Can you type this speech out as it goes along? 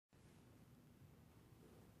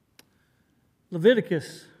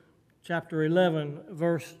Leviticus chapter 11,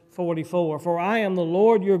 verse 44. For I am the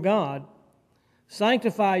Lord your God.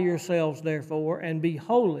 Sanctify yourselves, therefore, and be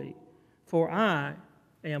holy, for I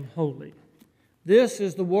am holy. This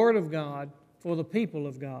is the word of God for the people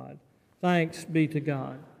of God. Thanks be to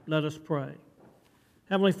God. Let us pray.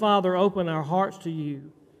 Heavenly Father, open our hearts to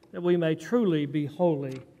you, that we may truly be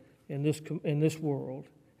holy in this world.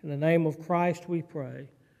 In the name of Christ we pray.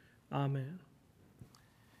 Amen.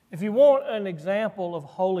 If you want an example of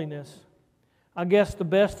holiness, I guess the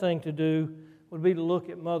best thing to do would be to look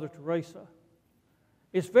at Mother Teresa.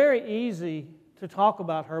 It's very easy to talk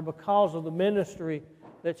about her because of the ministry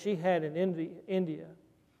that she had in India.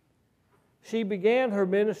 She began her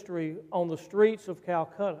ministry on the streets of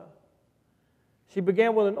Calcutta. She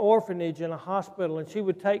began with an orphanage and a hospital, and she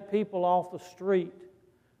would take people off the street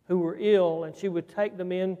who were ill, and she would take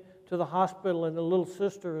them in to the hospital, and the little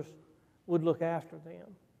sisters would look after them.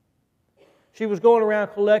 She was going around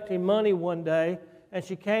collecting money one day, and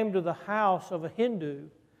she came to the house of a Hindu,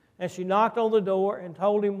 and she knocked on the door and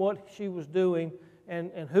told him what she was doing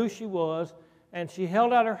and who she was, and she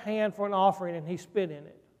held out her hand for an offering, and he spit in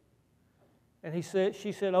it. And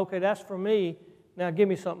she said, okay, that's for me, now give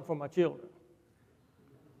me something for my children.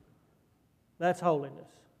 That's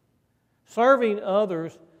holiness. Serving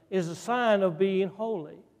others is a sign of being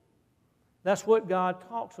holy. That's what God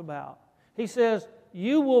talks about. He says,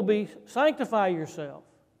 sanctify yourself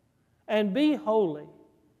and be holy,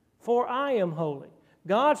 for I am holy.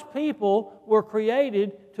 God's people were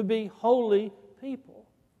created to be holy people.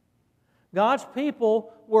 God's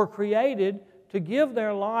people were created to give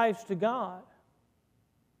their lives to God.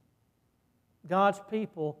 God's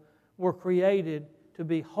people were created to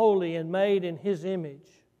be holy and made in His image.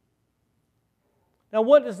 Now,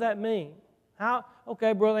 what does that mean?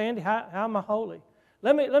 Okay, Brother Andy, how am I holy?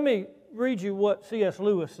 Let me read you what C.S.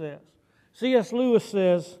 Lewis says. C.S. Lewis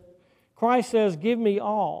says, Christ says, give me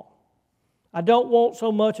all. I don't want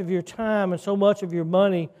so much of your time and so much of your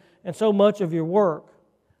money and so much of your work.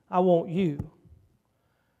 I want you.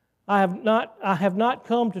 I have not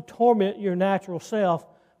come to torment your natural self,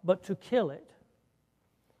 but to kill it.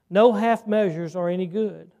 No half measures are any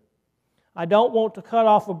good. I don't want to cut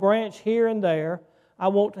off a branch here and there. I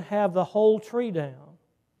want to have the whole tree down.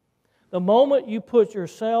 The moment you put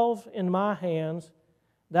yourselves in my hands,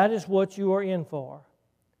 that is what you are in for.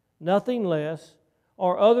 Nothing less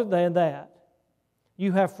or other than that.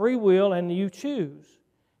 You have free will and you choose.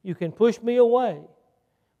 You can push me away.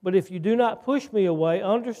 But if you do not push me away,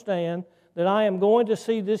 understand that I am going to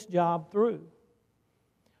see this job through.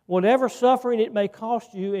 Whatever suffering it may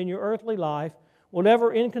cost you in your earthly life,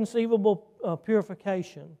 whatever inconceivable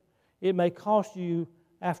purification it may cost you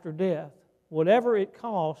after death, whatever it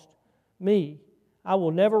cost me, I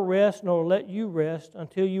will never rest nor let you rest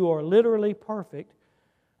until you are literally perfect,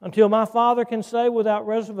 until my Father can say without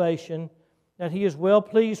reservation that He is well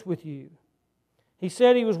pleased with you. He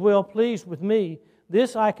said He was well pleased with me.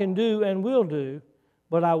 This I can do and will do,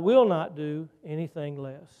 but I will not do anything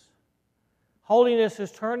less. Holiness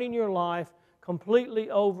is turning your life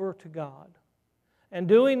completely over to God and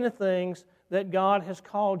doing the things that God has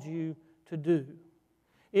called you to do.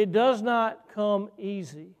 It does not come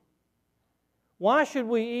easy. Why should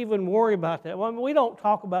we even worry about that? Well, we don't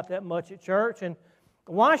talk about that much at church, and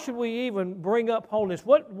why should we even bring up holiness?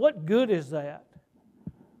 What good is that?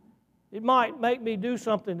 It might make me do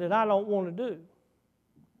something that I don't want to do.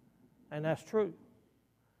 And that's true.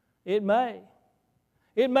 It may.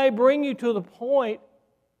 It may bring you to the point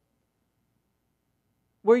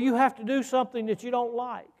where you have to do something that you don't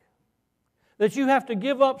like, that you have to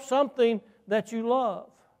give up something that you love.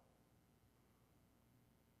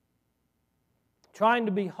 Trying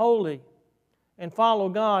to be holy and follow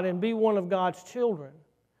God and be one of God's children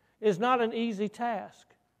is not an easy task.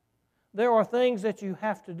 There are things that you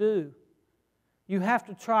have to do. You have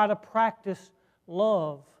to try to practice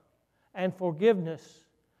love and forgiveness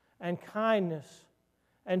and kindness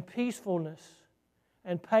and peacefulness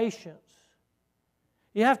and patience.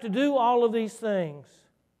 You have to do all of these things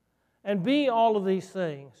and be all of these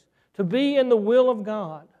things. To be in the will of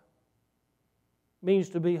God means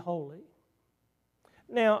to be holy.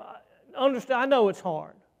 Now, understand, I know it's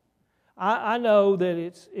hard. I know that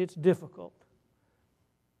it's difficult.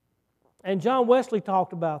 And John Wesley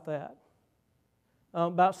talked about that,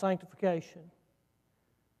 about sanctification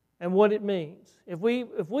and what it means. If we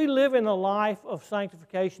live in a life of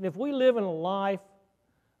sanctification, if we live in a life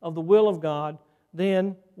of the will of God,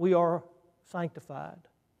 then we are sanctified.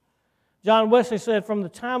 John Wesley said, from the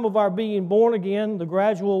time of our being born again, the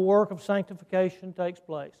gradual work of sanctification takes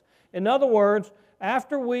place. In other words,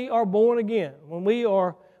 after we are born again, when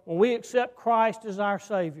when we accept Christ as our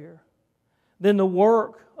Savior, then the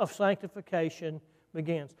work of sanctification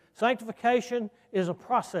begins. Sanctification is a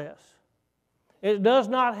process. It does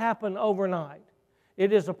not happen overnight.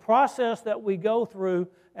 It is a process that we go through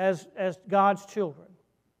as God's children.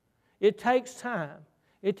 It takes time.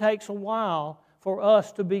 It takes a while for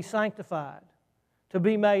us to be sanctified, to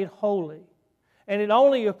be made holy. And it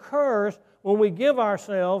only occurs when we give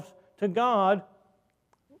ourselves to God,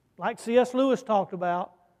 like C.S. Lewis talked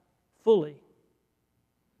about, fully.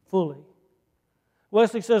 Fully.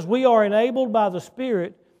 Wesley says, we are enabled by the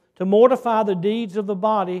Spirit to mortify the deeds of the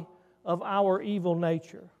body of our evil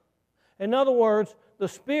nature. In other words, the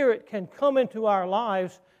Spirit can come into our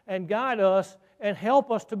lives and guide us and help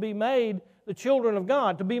us to be made the children of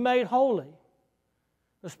God, to be made holy.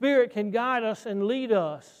 The Spirit can guide us and lead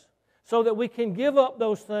us so that we can give up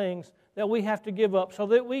those things that we have to give up, so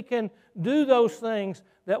that we can do those things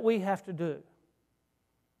that we have to do.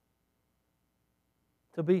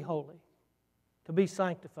 To be holy, to be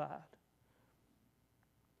sanctified.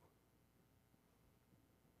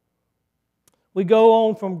 We go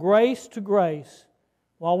on from grace to grace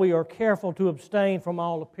while we are careful to abstain from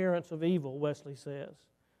all appearance of evil, Wesley says,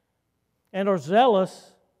 and are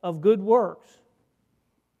zealous of good works.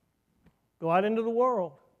 Go out into the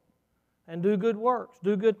world and do good works,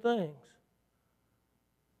 do good things.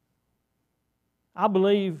 I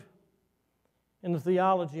believe in the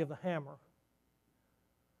theology of the hammer.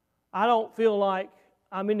 I don't feel like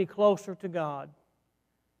I'm any closer to God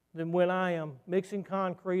than when I am mixing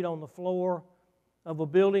concrete on the floor of a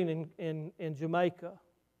building in Jamaica.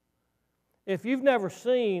 If you've never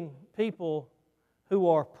seen people who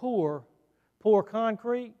are poor pour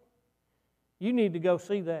concrete, you need to go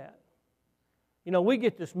see that. You know, we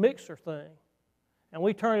get this mixer thing, and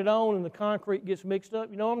we turn it on and the concrete gets mixed up.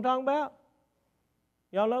 You know what I'm talking about?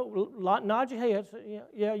 Y'all know? Nod your heads.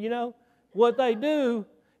 Yeah, you know. What they do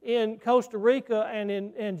in Costa Rica and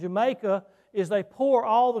in Jamaica is they pour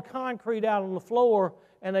all the concrete out on the floor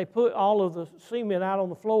and they put all of the cement out on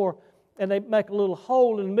the floor and they make a little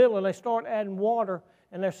hole in the middle and they start adding water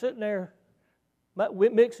and they're sitting there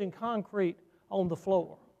mixing concrete on the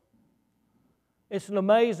floor. It's an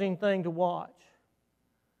amazing thing to watch.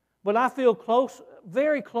 But I feel close,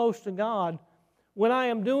 very close to God when I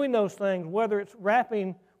am doing those things, whether it's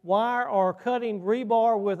wrapping wire or cutting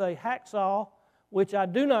rebar with a hacksaw, which I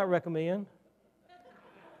do not recommend.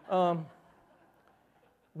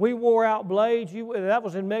 We wore out blades. That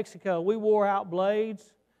was in Mexico. We wore out blades.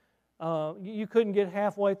 You couldn't get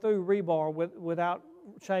halfway through rebar without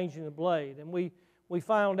changing the blade. And we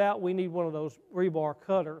found out we need one of those rebar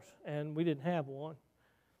cutters, and we didn't have one.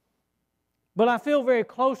 But I feel very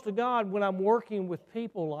close to God when I'm working with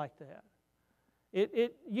people like that.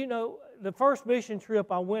 You know, the first mission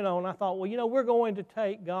trip I went on, I thought, well, you know, we're going to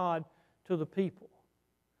take God to the people.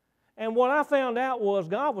 And what I found out was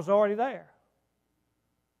God was already there.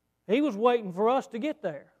 He was waiting for us to get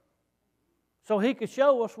there so He could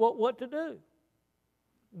show us what to do.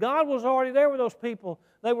 God was already there with those people.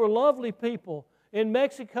 They were lovely people. In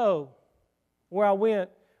Mexico, where I went,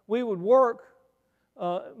 we would work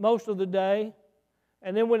most of the day,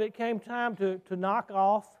 and then when it came time to knock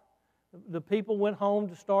off, the people went home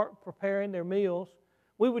to start preparing their meals.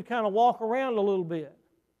 We would kind of walk around a little bit.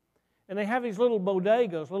 And they have these little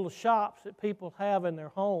bodegas, little shops that people have in their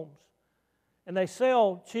homes. And they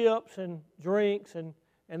sell chips and drinks and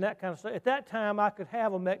that kind of stuff. At that time, I could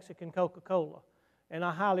have a Mexican Coca-Cola, and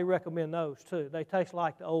I highly recommend those too. They taste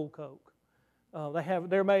like the old Coke.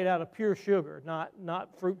 They're made out of pure sugar,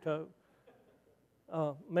 not fructose.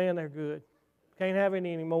 Man, they're good. Can't have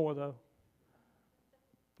any anymore though.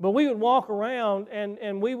 But we would walk around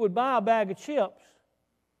and we would buy a bag of chips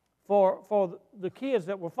for the kids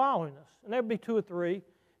that were following us. And there'd be 2 or 3.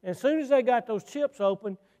 And as soon as they got those chips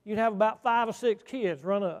open, you'd have about 5 or 6 kids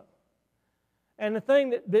run up. And the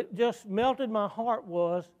thing that just melted my heart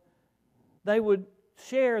was they would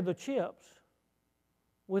share the chips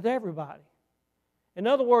with everybody. In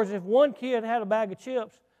other words, if one kid had a bag of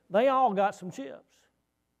chips, they all got some chips.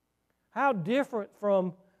 How different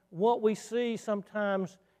from what we see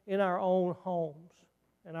sometimes in our own homes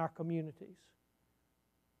and our communities.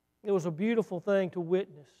 It was a beautiful thing to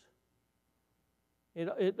witness.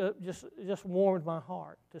 It just warmed my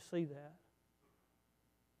heart to see that.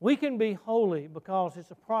 We can be holy because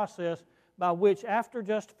it's a process by which, after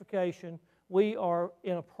justification, we are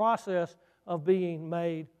in a process of being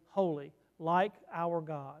made holy, like our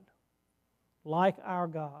God. Like our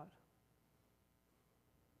God.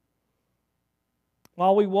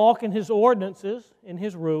 While we walk in His ordinances, in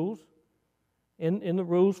His rules, in the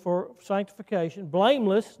rules for sanctification,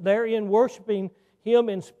 blameless, therein worshiping Him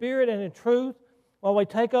in spirit and in truth, while we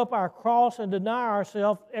take up our cross and deny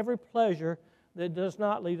ourselves every pleasure that does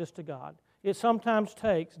not lead us to God. It sometimes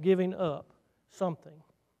takes giving up something.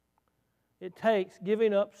 It takes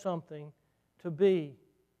giving up something to be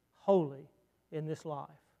holy in this life.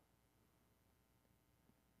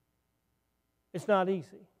 It's not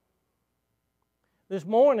easy. This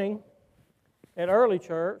morning at early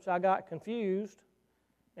church, I got confused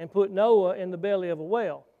and put Noah in the belly of a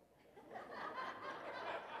whale.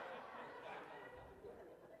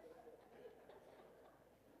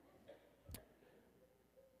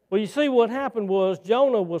 Well, you see, what happened was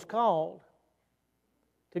Jonah was called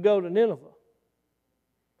to go to Nineveh.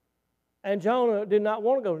 And Jonah did not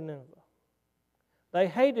want to go to Nineveh. They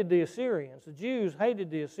hated the Assyrians. The Jews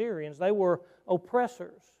hated the Assyrians. They were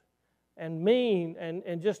oppressors and mean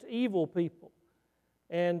and just evil people.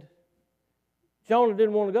 And Jonah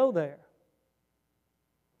didn't want to go there.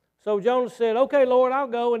 So Jonah said, okay, Lord, I'll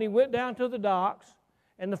go. And he went down to the docks.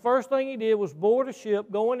 And the first thing he did was board a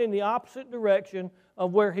ship going in the opposite direction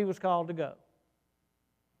of where he was called to go.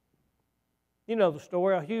 You know the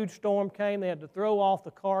story. A huge storm came. They had to throw off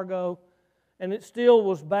the cargo. And it still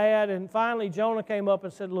was bad. And finally Jonah came up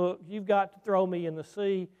and said, look, you've got to throw me in the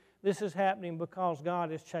sea. This is happening because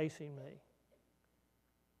God is chasing me.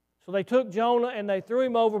 So they took Jonah and they threw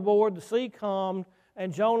him overboard. The sea calmed,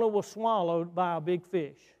 and Jonah was swallowed by a big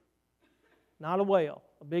fish. Not a whale,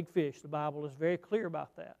 a big fish. The Bible is very clear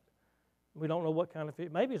about that. We don't know what kind of fish.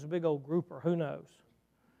 Maybe it's a big old grouper. Who knows?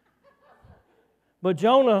 But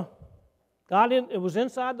Jonah got in. It was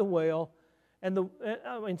inside the whale, and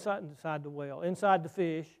inside the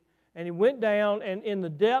fish, and he went down. And in the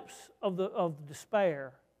depths of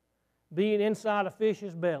despair, being inside a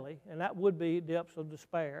fish's belly, and that would be depths of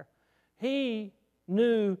despair, he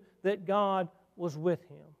knew that God was with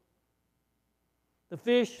him. The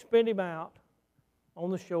fish spit him out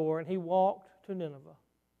on the shore, and he walked to Nineveh.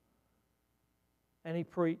 And he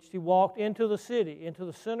preached. He walked into the city, into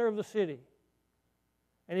the center of the city.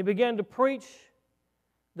 And he began to preach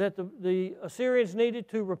that the Assyrians needed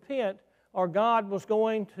to repent, or God was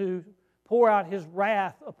going to pour out His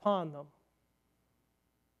wrath upon them.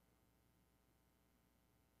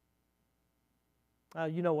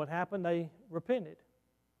 You know what happened? They repented.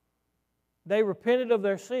 They repented of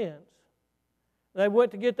their sins. They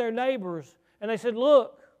went to get their neighbors, and they said,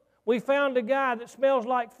 look, we found a guy that smells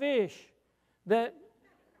like fish. That,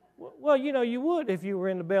 well, you know, you would if you were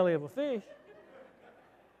in the belly of a fish.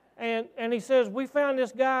 And he says, we found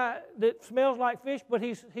this guy that smells like fish, but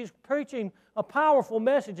he's preaching a powerful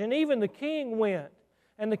message. And even the king went.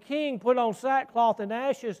 And the king put on sackcloth and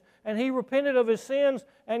ashes, and he repented of his sins,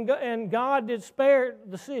 and God did spare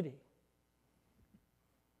the city.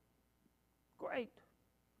 Great.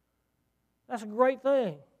 That's a great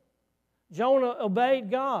thing. Jonah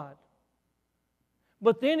obeyed God.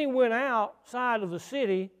 But then he went outside of the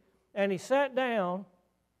city, and he sat down,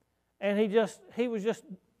 and he was just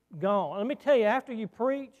gone. Let me tell you, after you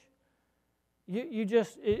preach, you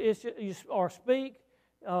speak,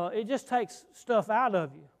 it just takes stuff out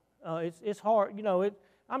of you. It's hard, you know.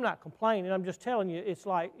 I'm not complaining. I'm just telling you, it's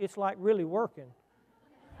like really working.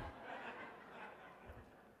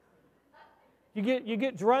 You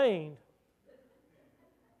get drained.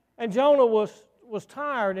 And Jonah was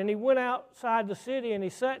tired, and he went outside the city, and he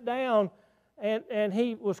sat down, and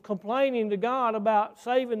he was complaining to God about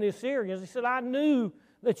saving the Assyrians. He said, I knew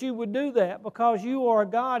that you would do that because you are a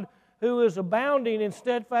God who is abounding in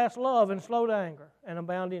steadfast love and slow to anger, and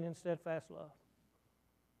abounding in steadfast love.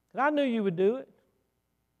 And I knew you would do it.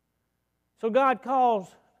 So God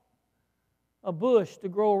caused a bush to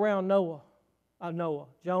grow around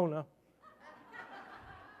Jonah.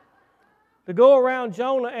 To go around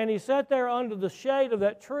Jonah, and he sat there under the shade of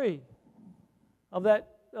that tree, of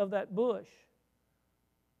that bush.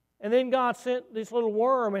 And then God sent this little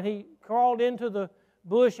worm, and he crawled into the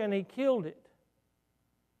bush, and he killed it.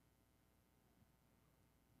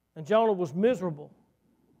 And Jonah was miserable.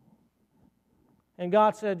 And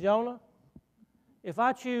God said, Jonah, if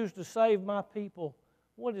I choose to save my people,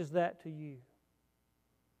 what is that to you?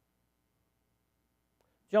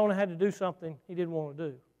 Jonah had to do something he didn't want to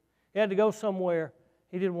do. He had to go somewhere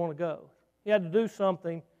he didn't want to go. He had to do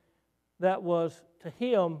something that was, to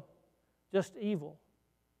him, just evil.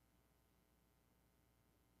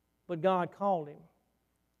 But God called him,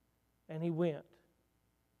 and he went.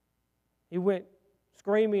 He went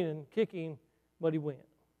screaming and kicking, but he went.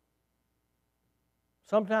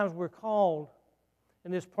 Sometimes we're called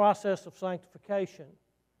in this process of sanctification,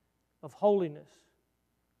 of holiness.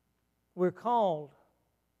 We're called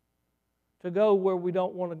to go where we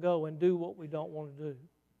don't want to go and do what we don't want to do.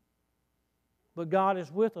 But God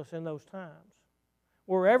is with us in those times.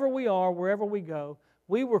 Wherever we are, wherever we go,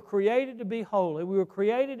 we were created to be holy. We were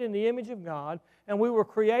created in the image of God, and we were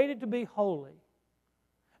created to be holy.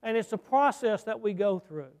 And it's a process that we go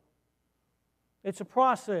through. It's a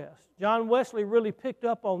process. John Wesley really picked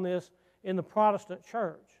up on this in the Protestant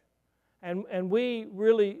church. And we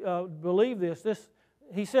really believe this.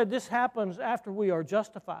 He said this happens after we are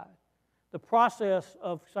justified. The process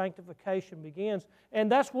of sanctification begins.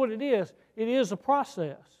 And that's what it is. It is a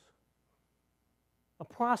process. A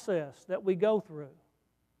process that we go through.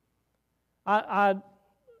 I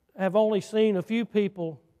have only seen a few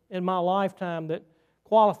people in my lifetime that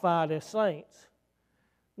qualified as saints,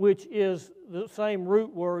 which is the same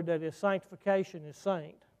root word that is sanctification is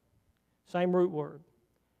saint. Same root word.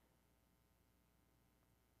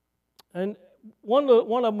 And one of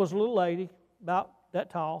them was a little lady, about that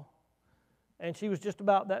tall, and she was just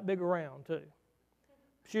about that big around too.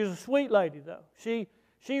 She was a sweet lady though.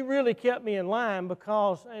 She really kept me in line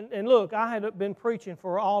because, and look, I had been preaching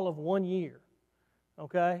for all of 1 year,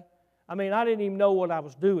 okay? I mean, I didn't even know what I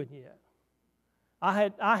was doing yet.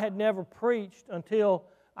 I had never preached until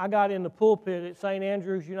I got in the pulpit at St.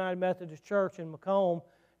 Andrew's United Methodist Church in Macomb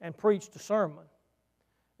and preached a sermon.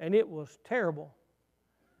 And it was terrible.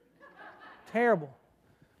 Terrible.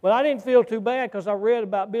 But I didn't feel too bad because I read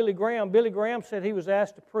about Billy Graham. Billy Graham said he was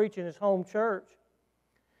asked to preach in his home church.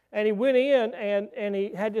 And he went in and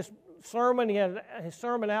he had this sermon. He had his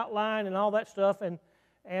sermon outline and all that stuff.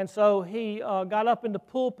 And so he got up in the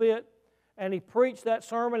pulpit and he preached that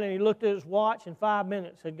sermon and he looked at his watch and 5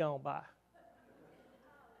 minutes had gone by.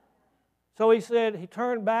 So he said he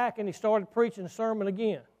turned back and he started preaching the sermon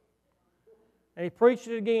again. And he preached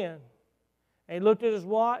it again. And he looked at his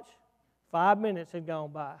watch. 5 minutes had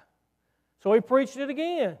gone by. So he preached it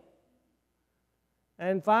again.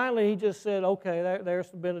 And finally he just said, okay, there's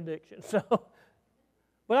the benediction. So,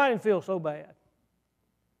 but I didn't feel so bad.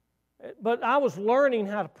 But I was learning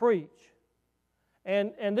how to preach.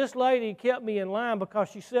 And this lady kept me in line because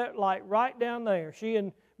she sat like right down there. She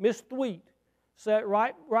and Miss Thweet sat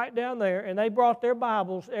right down there, and they brought their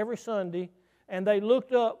Bibles every Sunday, and they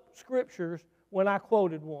looked up scriptures when I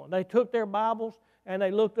quoted one. They took their Bibles and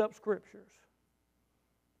they looked up scriptures.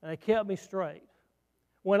 And they kept me straight.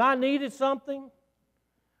 When I needed something,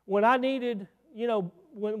 when I needed,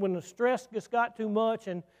 when the stress just got too much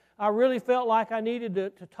and I really felt like I needed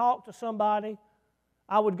to talk to somebody,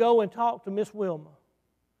 I would go and talk to Miss Wilma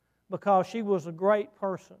because she was a great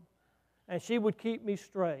person and she would keep me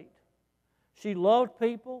straight. She loved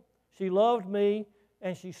people, she loved me,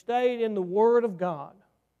 and she stayed in the Word of God.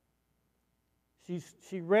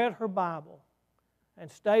 She read her Bible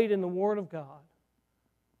and stayed in the Word of God.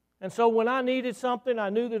 And so when I needed something, I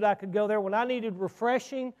knew that I could go there. When I needed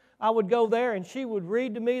refreshing, I would go there and she would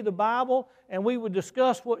read to me the Bible and we would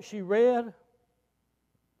discuss what she read.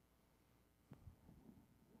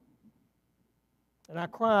 And I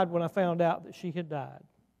cried when I found out that she had died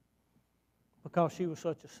because she was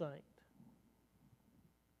such a saint.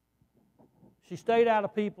 She stayed out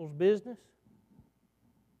of people's business.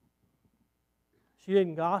 She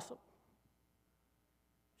didn't gossip.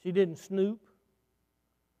 She didn't snoop.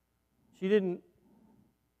 She didn't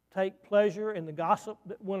take pleasure in the gossip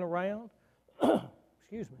that went around.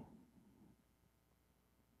 Excuse me.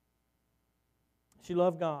 She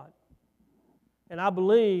loved God. And I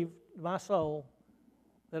believe in my soul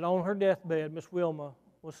that on her deathbed, Miss Wilma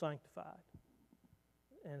was sanctified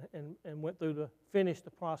and went through finished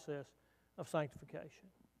the process of sanctification.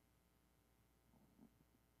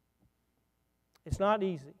 It's not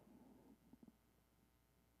easy,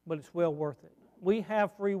 but it's well worth it. We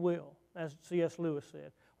have free will, as C.S. Lewis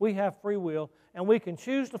said. We have free will, and we can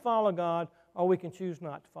choose to follow God or we can choose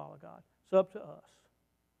not to follow God. It's up to us.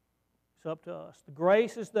 It's up to us. The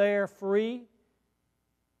grace is there free.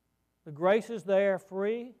 The grace is there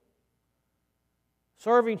free.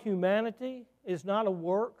 Serving humanity is not a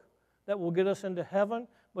work that will get us into heaven,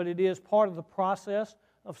 but it is part of the process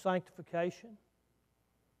of sanctification.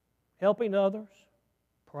 Helping others,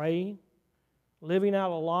 praying, living out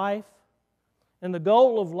a life. And the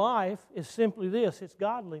goal of life is simply this, it's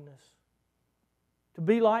godliness. To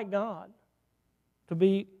be like God. To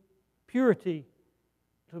be purity.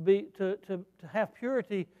 To have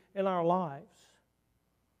purity in our lives.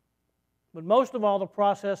 But most of all, the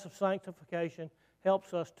process of sanctification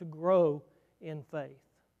helps us to grow in faith.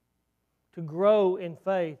 To grow in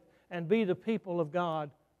faith and be the people of God.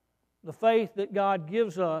 The faith that God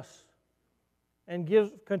gives us and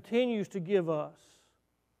continues to give us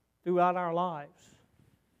throughout our lives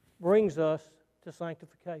brings us to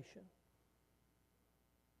sanctification.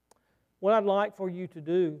 What I'd like for you to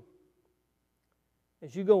do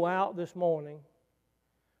as you go out this morning,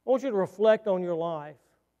 I want you to reflect on your life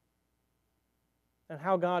and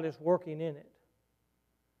how God is working in it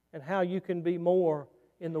and how you can be more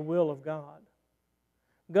in the will of God.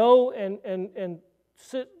 Go and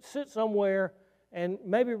sit somewhere and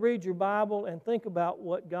maybe read your Bible and think about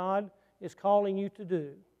what God is calling you to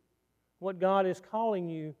do, what God is calling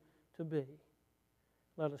you to be.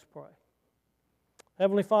 Let us pray.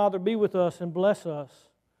 Heavenly Father, be with us and bless us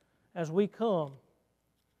as we come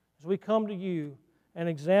to you and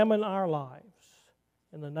examine our lives.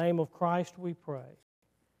 In the name of Christ we pray.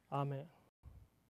 Amen.